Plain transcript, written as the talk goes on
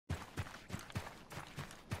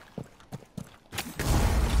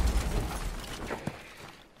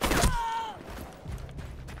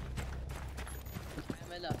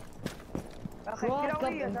كروكب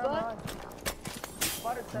انت.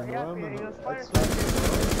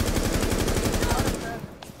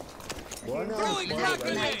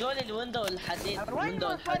 هدول الويندو الحديد. الويندو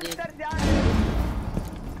الحديد.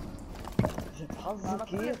 شوف حظك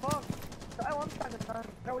كيف.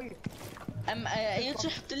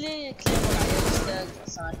 يوتيوب حط لي كليمور على الاستاذ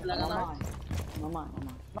صار لنا ما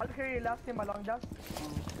مالك لاستي ما لونج داش.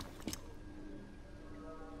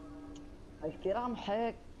 هاي كثير عم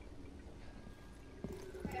حك.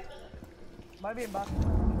 ما بين باك.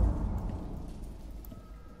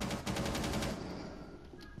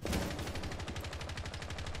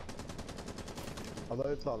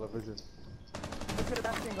 هذا يطلع لفيجن. بصير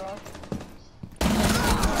داشين جراس.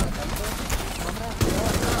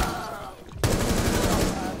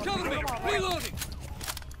 Cover me! Reloading!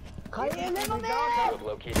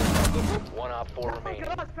 One op 4 remaining.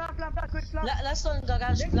 لا لا ستون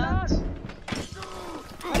جراج بلانت.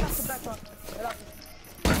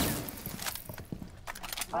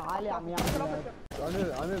 علي عم يعمل.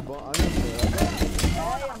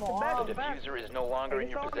 The diffuser is no longer in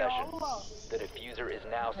your possession. The diffuser is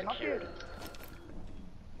now secured.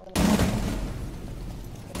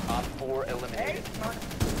 Op 4 eliminated.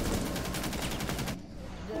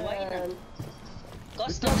 وين؟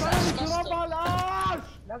 كوستم ساش كوستم.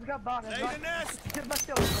 Let's go back. Lay the nest!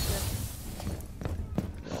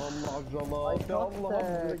 الله على الجلط يا الله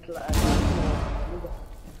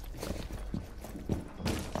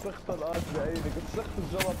سخت الآس بعينك سخت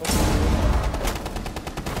الجلط.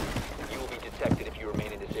 You will be detected if you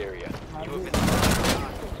remain in this area. You have been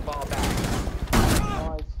hostiles. Fall back.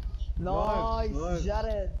 نايس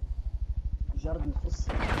جرد الفص.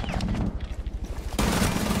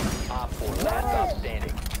 Op 4 last stop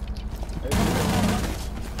standing.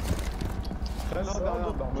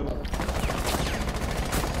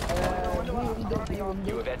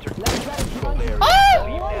 You have entered the controlled area.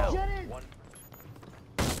 Leave now. One.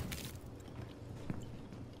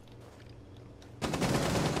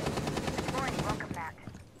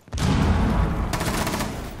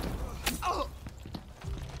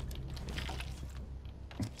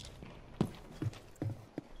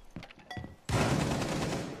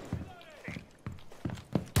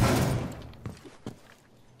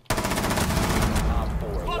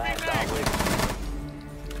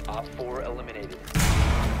 Op 4 eliminated.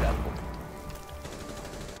 Successful.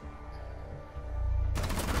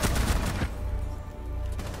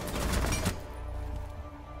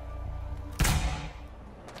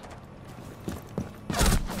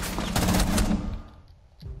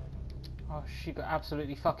 Oh, she got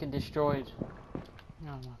absolutely fucking destroyed.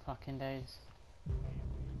 Oh my fucking days.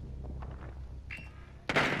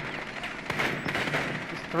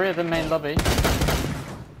 There's 3 of the main lobby.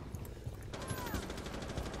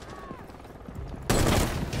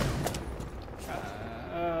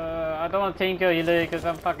 I don't want to team kill you, Louis, because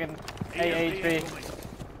I'm fucking 8 HP.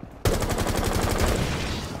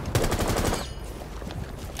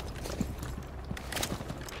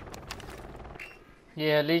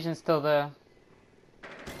 Yeah, Legion's still there.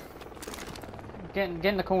 Get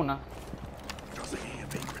in the corner.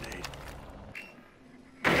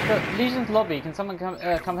 Legion's lobby. Can someone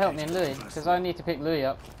come help me and Louis? Because I need to pick Louis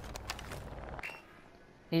up.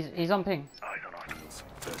 He's on ping.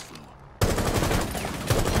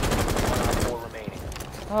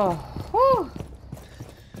 Oh, whew.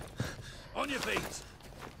 On your feet!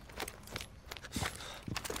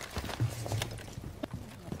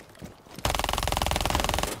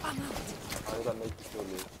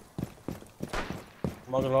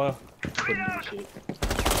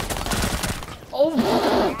 Oh!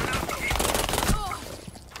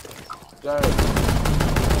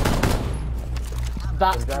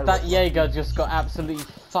 That Jaeger just got absolutely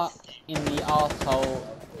fucked in the arsehole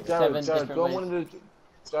 7 different ways.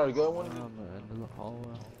 Sorry, go one. In the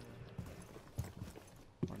hallway.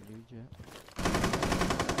 On DJ.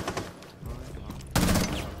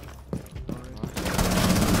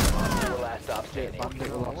 Last stop standing.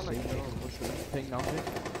 Ping now.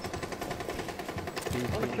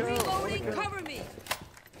 Reloading, cover me!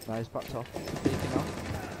 Nice, backed off. Peeking off.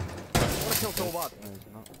 What a kill so bad. No, he's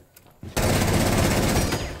not.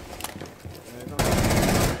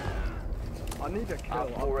 I need a kill. Op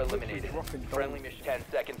 4 eliminated. Friendly mission 10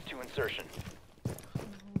 seconds to insertion.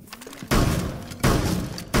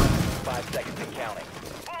 5 seconds and counting.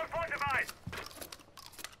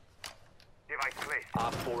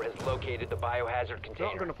 Op 4 has located the biohazard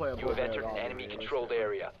container. You have entered an enemy-controlled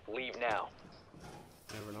area. Leave now.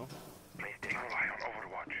 Never know. Please take fire on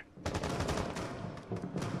Overwatch.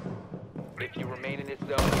 If you remain in this zone,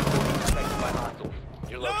 you will be detected by hostiles.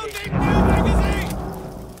 Your location. Magazine!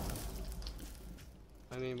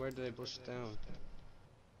 I mean, where did they push it down?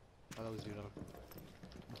 Oh, that was you though.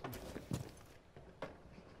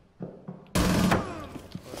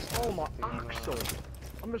 Oh my axle!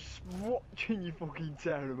 I'm just watching you fucking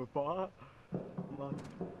tear them apart. Man.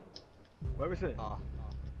 Where is it? Ah.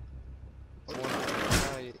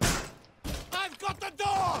 I've got the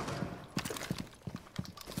door!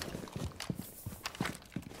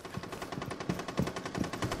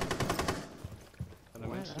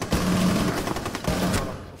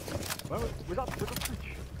 Where was that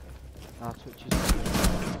Twitch? Ah, Twitch is.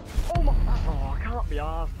 Oh my! Oh, I can't be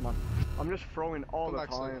arsed, man. I'm just throwing all Come the back,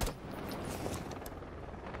 time. son.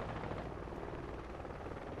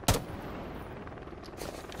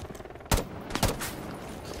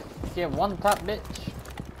 Yeah, one tap, bitch.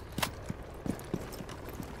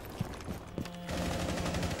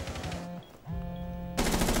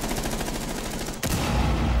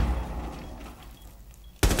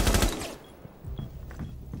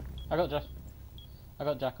 I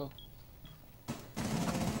got Jackal.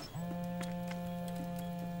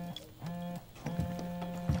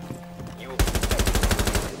 You will be detected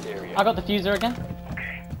in this area. I got the fuser again.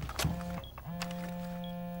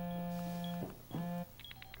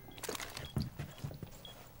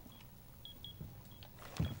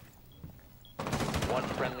 One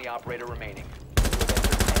friendly operator remaining. You have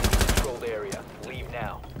entered enemy controlled area. Leave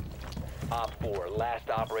now. Op 4, last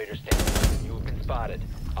operator standing. You have been spotted.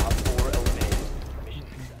 Op 4 eliminated. Mission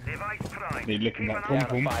Device prime. They're looking at down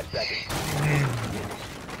pom in pom. 5 seconds.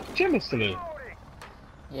 Jealously.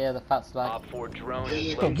 Yeah, the fat slag. Op 4 drone It's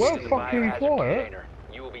is got located well in the fucking biohazard quiet. container.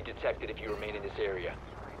 You will be detected if you remain in this area.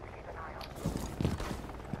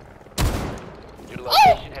 Your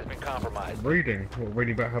location has been compromised. Reading. What,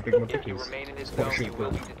 reading about how big my dick If you is. remain in this What zone, should you it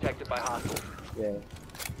will be? be detected by hostiles. Yeah.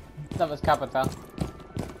 That was Capital.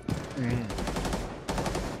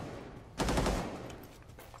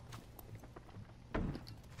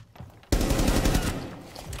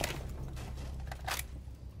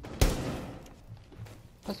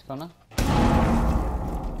 Pussy corner.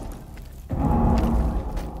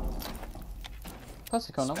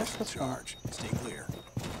 Pussy corner, what's pussy corner? Charge. Stay clear.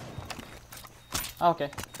 Oh, okay.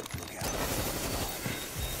 Look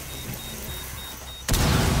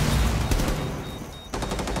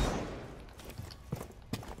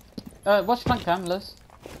out. Watch flank cam, Liz.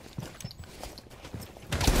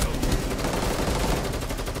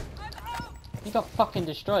 You got fucking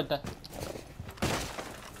destroyed there.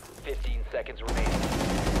 15 seconds remaining.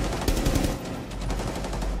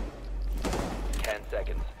 10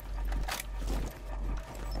 seconds.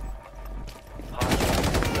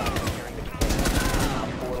 Hostiles stop securing the container. Op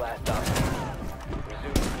 4 last operator.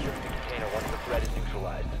 Resume securing the container once the threat is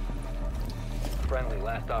neutralized. Friendly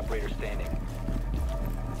last operator standing.